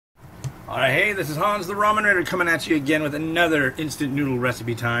Alright, hey, this is Hans the Ramen Rater coming at you again with another instant noodle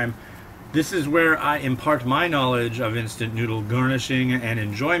recipe time. This is where I impart my knowledge of instant noodle garnishing and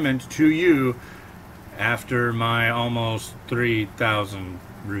enjoyment to you after my almost 3,000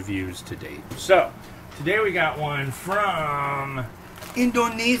 reviews to date. So, today we got one from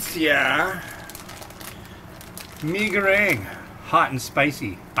Indonesia. Mie Goreng, hot and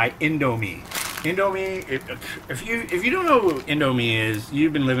spicy by Indomie. Indomie, if you don't know who Indomie is,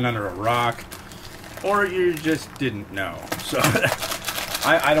 you've been living under a rock, or you just didn't know. So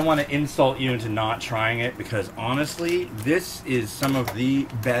I don't want to insult you into not trying it, because honestly, this is some of the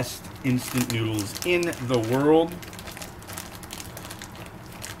best instant noodles in the world.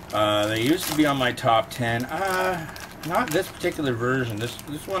 They used to be on my top 10. Not this particular version. This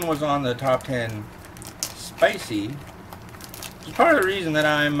one was on the top 10 spicy. Which is part of the reason that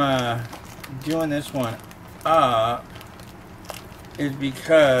I'm doing this one up is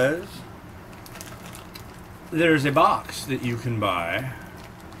because there's a box that you can buy,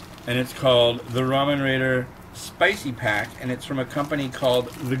 and it's called the Ramen Rater Spicy Pack, and it's from a company called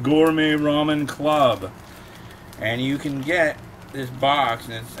the Gourmet Ramen Club. And you can get this box,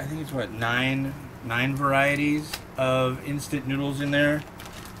 and I think it's what, nine varieties of instant noodles in there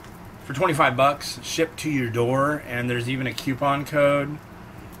for 25 bucks, shipped to your door, and there's even a coupon code.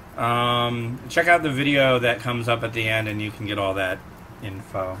 Check out the video that comes up at the end and you can get all that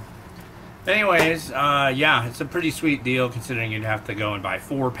info. Anyways, yeah, it's a pretty sweet deal considering you'd have to go and buy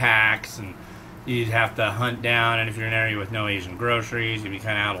 4 packs and you'd have to hunt down, and if you're in an area with no Asian groceries, you'd be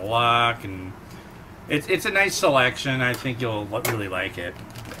kind of out of luck, and it's a nice selection. I think you'll really like it.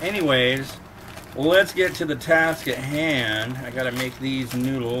 Anyways, let's get to the task at hand. I gotta make these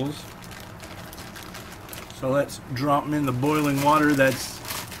noodles. So let's drop them in the boiling water that's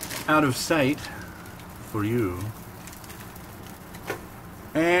out of sight for you.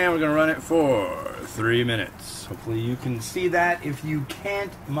 And we're gonna run it for 3 minutes. Hopefully you can see that. If you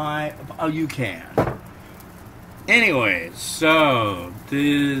can't, you can. Anyways, so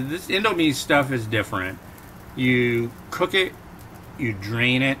this Indomie stuff is different. You cook it, you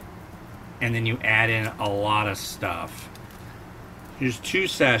drain it, and then you add in a lot of stuff. Here's 2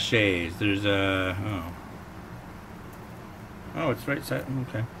 sachets. There's a oh, it's right side.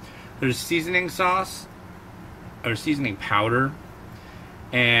 Okay. There's seasoning sauce, or seasoning powder,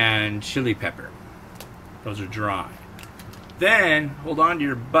 and chili pepper. Those are dry. Then, hold on to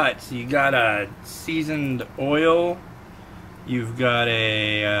your butt. So you got a seasoned oil. You've got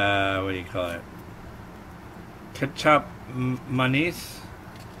a, what do you call it? Kecap manis.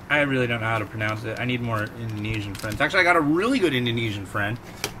 I really don't know how to pronounce it. I need more Indonesian friends. Actually, I got a really good Indonesian friend,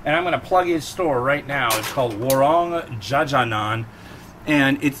 and I'm going to plug his store right now. It's called Warung Jajanan,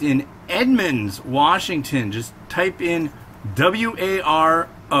 and it's in Edmonds, Washington. Just type in WAROENG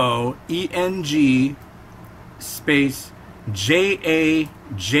space JAJANAN.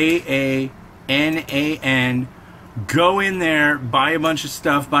 Go in there, buy a bunch of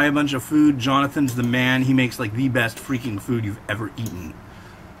stuff, buy a bunch of food. Jonathan's the man. He makes like the best freaking food you've ever eaten.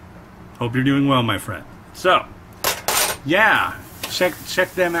 Hope you're doing well, my friend. So, yeah, check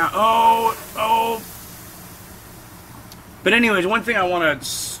them out. Oh. But anyways, one thing I want to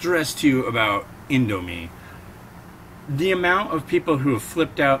stress to you about Indomie, the amount of people who have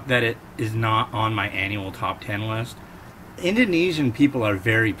flipped out that it is not on my annual top 10 list. Indonesian people are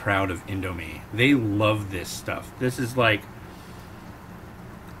very proud of Indomie. They love this stuff. This is like,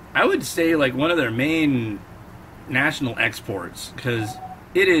 I would say like one of their main national exports, because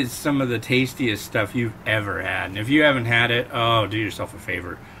it is some of the tastiest stuff you've ever had. And if you haven't had it, oh, do yourself a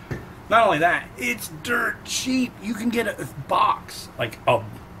favor. Not only that, it's dirt cheap. You can get a box, like a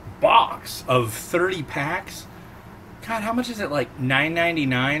box of 30 packs. God, how much is it? Like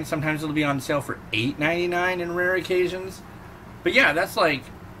 $9.99. Sometimes it'll be on sale for $8.99 in rare occasions. But yeah, that's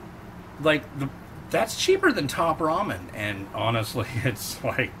that's cheaper than Top Ramen, and honestly, it's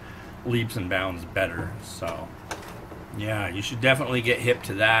like leaps and bounds better. So yeah, you should definitely get hip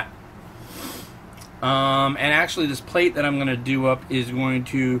to that. And actually, this plate that I'm gonna do up is going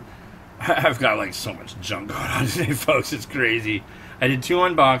to. I've got like so much junk going on today, folks. It's crazy. I did 2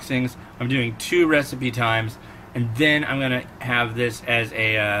 unboxings. I'm doing 2 recipe times. And then I'm going to have this as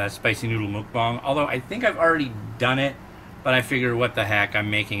a spicy noodle mukbang. Although I think I've already done it. But I figure what the heck. I'm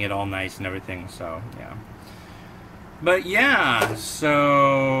making it all nice and everything. So, yeah. But yeah.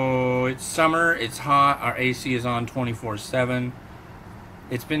 So, it's summer. It's hot. Our AC is on 24/7.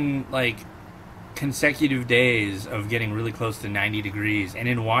 It's been like consecutive days of getting really close to 90 degrees. And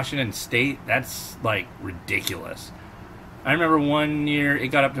in Washington State, that's like ridiculous. I remember one year it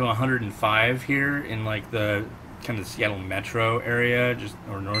got up to 105 here in like the kind of Seattle metro area,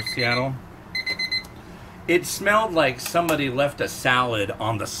 or North Seattle. It smelled like somebody left a salad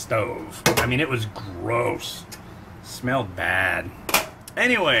on the stove. I mean, it was gross. Smelled bad.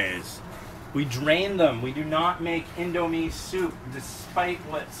 Anyways, we drain them. We do not make Indomie soup, despite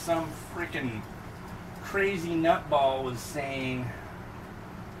what some freaking crazy nutball was saying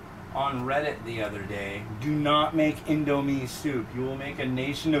on Reddit the other day. Do not make Indomie soup. You will make a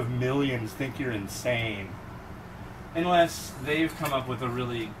nation of millions think you're insane. Unless they've come up with a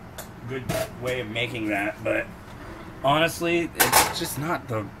really good way of making that, but honestly, it's just not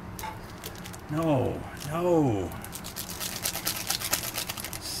the... No.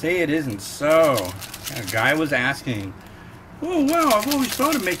 Say it isn't so. A guy was asking, oh wow, I've always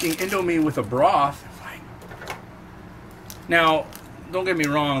thought of making Indomie with a broth. Now, don't get me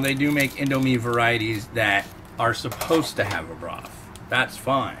wrong, they do make Indomie varieties that are supposed to have a broth. That's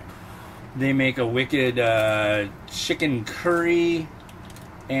fine. They make a wicked chicken curry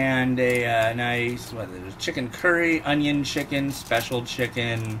and a nice, chicken curry, onion chicken, special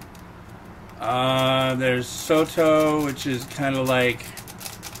chicken. There's soto, which is kind of like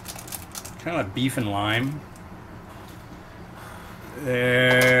beef and lime.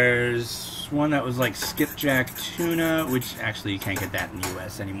 There's one that was like skipjack tuna, which actually you can't get that in the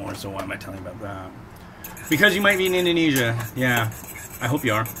US anymore, so why am I telling you about that? Because you might be in Indonesia. Yeah, I hope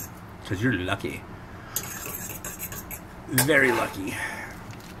you are, because you're lucky. Very lucky.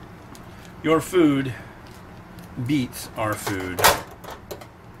 Your food beats our food.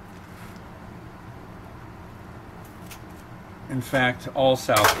 In fact, all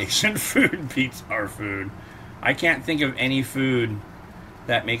South Asian food beats our food. I can't think of any food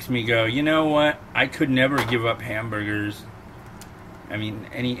that makes me go, you know what? I could never give up hamburgers. I mean,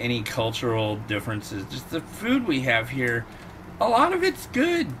 any cultural differences. Just the food we have here, a lot of it's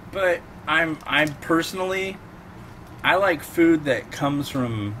good, but I'm personally, I like food that comes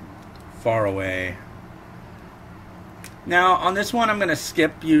from far away. Now, on this one, I'm going to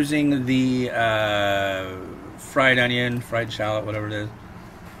skip using the fried onion, fried shallot, whatever it is,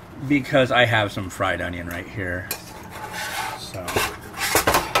 because I have some fried onion right here. So,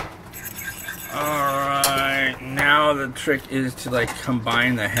 alright, now the trick is to like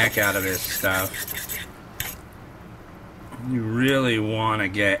combine the heck out of this stuff. You really want to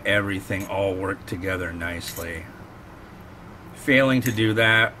get everything all worked together nicely. Failing to do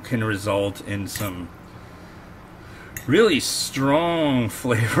that can result in some really strong,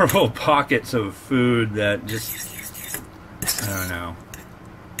 flavorful pockets of food that just, I don't know.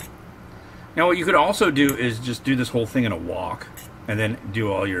 Now what you could also do is just do this whole thing in a wok and then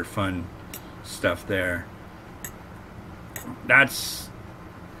do all your fun stuff there. That's,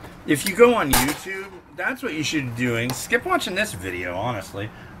 if you go on YouTube, that's what you should be doing. Skip watching this video, honestly.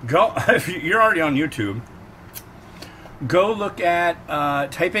 Go, if you're already on YouTube, go look at,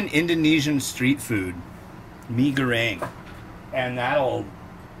 type in Indonesian street food, mie goreng, and that'll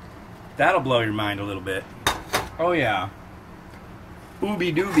blow your mind a little bit. Oh yeah,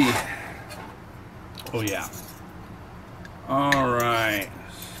 ooby dooby. Oh yeah. All right.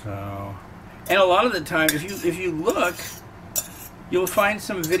 So, and a lot of the time, if you look, you'll find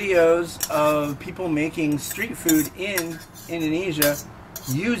some videos of people making street food in Indonesia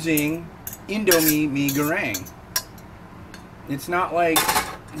using Indomie mie goreng. It's not like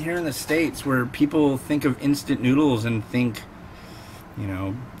here in the States where people think of instant noodles and think, you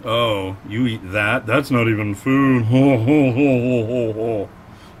know, oh, you eat that? That's not even food. Ho, ho, ho, ho, ho, ho.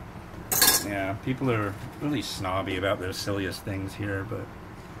 Yeah, people are really snobby about the silliest things here, but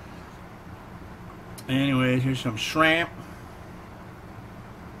anyways, here's some shrimp.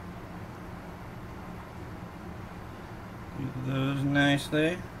 Do those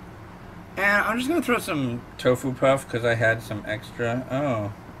nicely. And I'm just going to throw some tofu puff because I had some extra.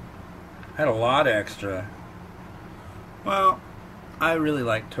 Oh, I had a lot of extra. Well, I really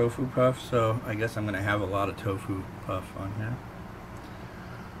like tofu puff, so I guess I'm going to have a lot of tofu puff on here.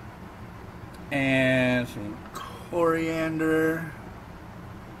 And some coriander.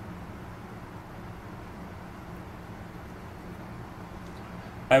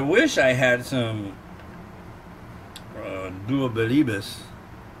 I wish I had some dua belibus.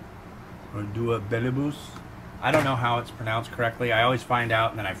 Or dua belibus. I don't know how it's pronounced correctly. I always find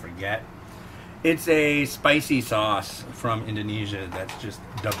out and then I forget. It's a spicy sauce from Indonesia that's just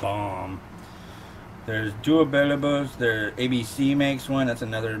the bomb. There's dua belibus. There, ABC makes one. That's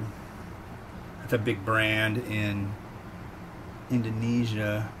another. That's a big brand in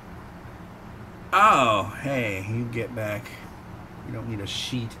Indonesia. Oh, hey, you get back. You don't need a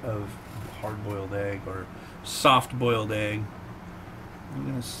sheet of hard-boiled egg or soft-boiled egg. I'm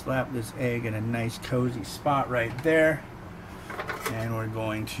going to slap this egg in a nice cozy spot right there. And we're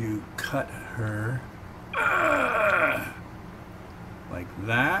going to cut her like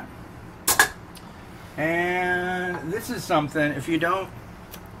that. And this is something, if you don't...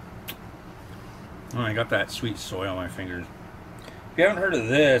 Oh, I got that sweet soy on my fingers. If you haven't heard of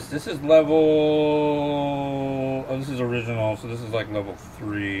this, this is level... Oh, this is original, so this is like level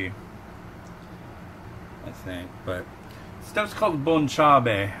 3. I think, but... Stuff's called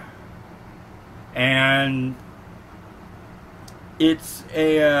bonchabe. And... It's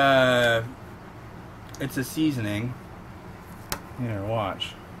a seasoning. Here,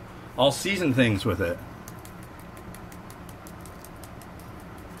 watch. I'll season things with it.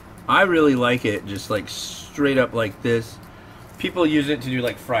 I really like it just like straight up like this. People use it to do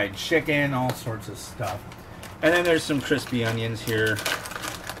like fried chicken, all sorts of stuff. And then there's some crispy onions here.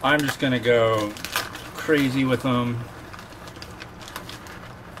 I'm just gonna go crazy with them.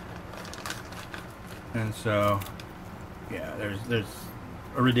 And so, yeah, there's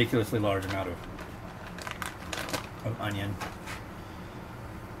a ridiculously large amount of onion.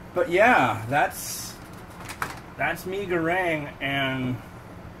 But yeah, that's me goreng, and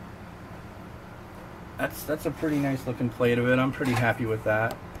that's a pretty nice looking plate of it. I'm pretty happy with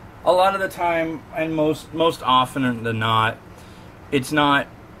that. A lot of the time, and most often than not, it's not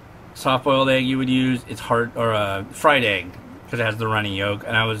soft-boiled egg you would use. It's hard, or a fried egg, because it has the runny yolk.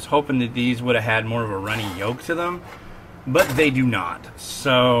 And I was hoping that these would have had more of a runny yolk to them, but they do not.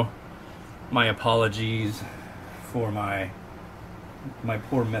 So my apologies for my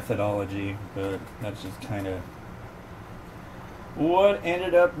poor methodology, but that's just kind of what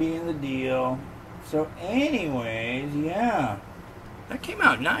ended up being the deal. So anyways, yeah, that came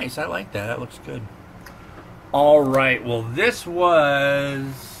out nice. I like that. That looks good. All right, well, this was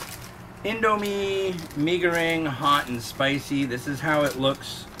Indomie mee goreng hot and spicy. This is how it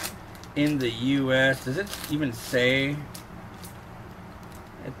looks in the US. Does it even say?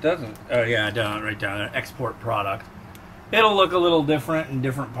 It doesn't. Oh yeah, down right down there, export product. It'll look a little different in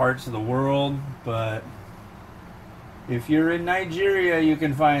different parts of the world, but if you're in Nigeria, you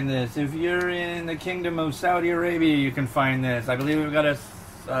can find this. If you're in the Kingdom of Saudi Arabia, you can find this. I believe we've got a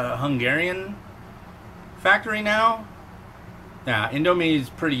Hungarian factory now. Yeah, Indomie is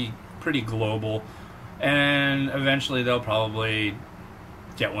pretty global, and eventually they'll probably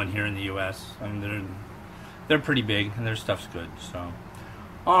get one here in the U.S. I mean, they're pretty big, and their stuff's good. So,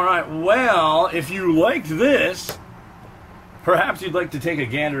 all right. Well, if you liked this, perhaps you'd like to take a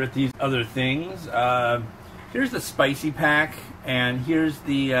gander at these other things. Here's the spicy pack, and here's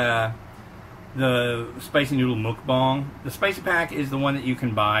the spicy noodle mukbang. The spicy pack is the one that you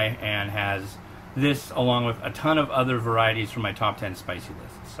can buy and has this along with a ton of other varieties from my top 10 spicy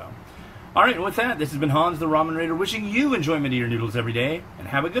list. So, all right, and with that, this has been Hans the Ramen Rater wishing you enjoyment of your noodles every day, and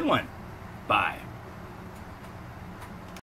have a good one. Bye.